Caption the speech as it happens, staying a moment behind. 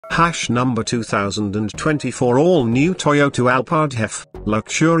Number 2024 all-new Toyota Alphard HEV,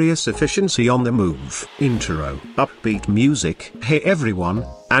 luxurious efficiency on the move. Intro, upbeat music. Hey everyone,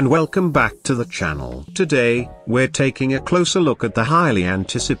 and welcome back to the channel. Today, we're taking a closer look at the highly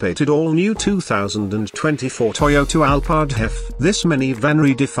anticipated all-new 2024 Toyota Alphard HEV. This minivan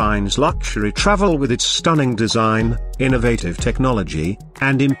redefines luxury travel with its stunning design, innovative technology,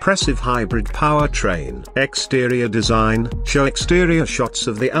 and impressive hybrid powertrain. Exterior design. Show exterior shots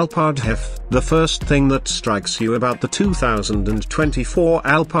of the Alphard HEV. The first thing that strikes you about the 2024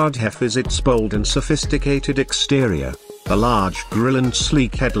 Alphard HEV is its bold and sophisticated exterior. The large grille and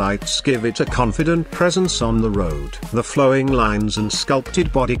sleek headlights give it a confident presence on the road. The flowing lines and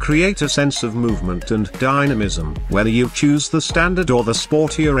sculpted body create a sense of movement and dynamism. Whether you choose the standard or the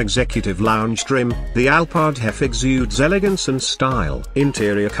sportier executive lounge trim, the Alphard HEV exudes elegance and style.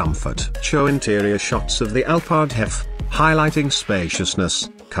 Interior comfort. Show interior shots of the Alphard HEV, highlighting spaciousness,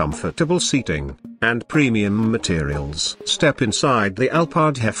 comfortable seating, and premium materials. Step inside the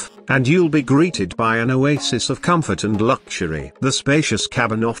Alphard HEV, and you'll be greeted by an oasis of comfort and luxury. The spacious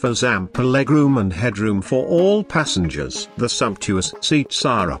cabin offers ample legroom and headroom for all passengers. The sumptuous seats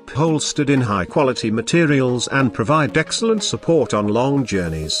are upholstered in high-quality materials and provide excellent support on long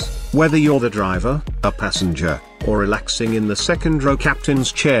journeys. Whether you're the driver, a passenger, or relaxing in the second-row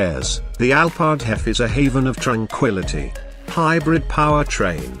captain's chairs, the Alphard HEV is a haven of tranquility. Hybrid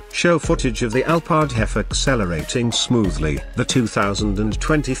powertrain. Show footage of the Alphard HEV accelerating smoothly. The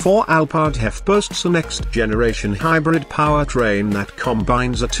 2024 Alphard HEV boasts a next-generation hybrid powertrain that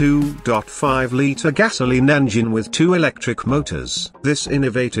combines a 2.5-liter gasoline engine with two electric motors. This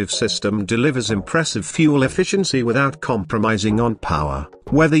innovative system delivers impressive fuel efficiency without compromising on power.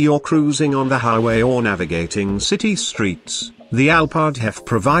 Whether you're cruising on the highway or navigating city streets, the Alphard HEV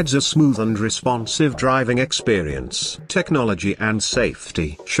provides a smooth and responsive driving experience. Technology and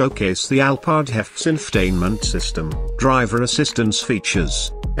safety. Showcase the Alphard HEV's infotainment system, driver assistance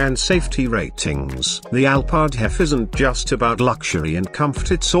features, and safety ratings. The Alphard HEV isn't just about luxury and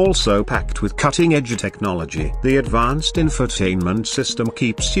comfort, it's also packed with cutting-edge technology. The advanced infotainment system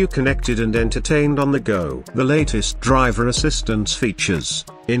keeps you connected and entertained on the go. The latest driver assistance features,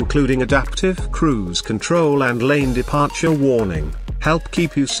 including adaptive cruise control and lane departure warning, help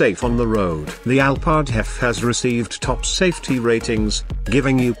keep you safe on the road. The Alphard HEV has received top safety ratings,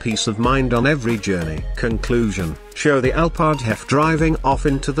 giving you peace of mind on every journey. Conclusion. Show the Alphard HEV driving off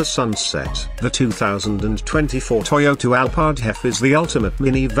into the sunset. The 2024 Toyota Alphard HEV is the ultimate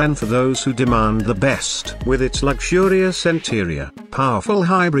minivan for those who demand the best. With its luxurious interior, powerful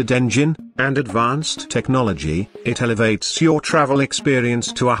hybrid engine, and advanced technology, it elevates your travel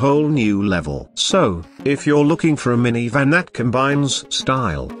experience to a whole new level. So, if you're looking for a minivan that combines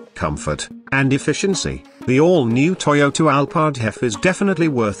style, comfort, and efficiency, the all-new Toyota Alphard HEV is definitely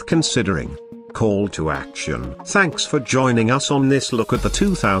worth considering. Call to action. Thanks for joining us on this look at the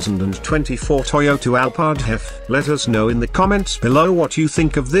 2024 Toyota Alphard HEV. Let us know in the comments below what you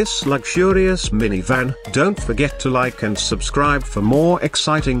think of this luxurious minivan. Don't forget to like and subscribe for more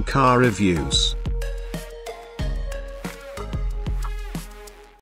exciting car reviews.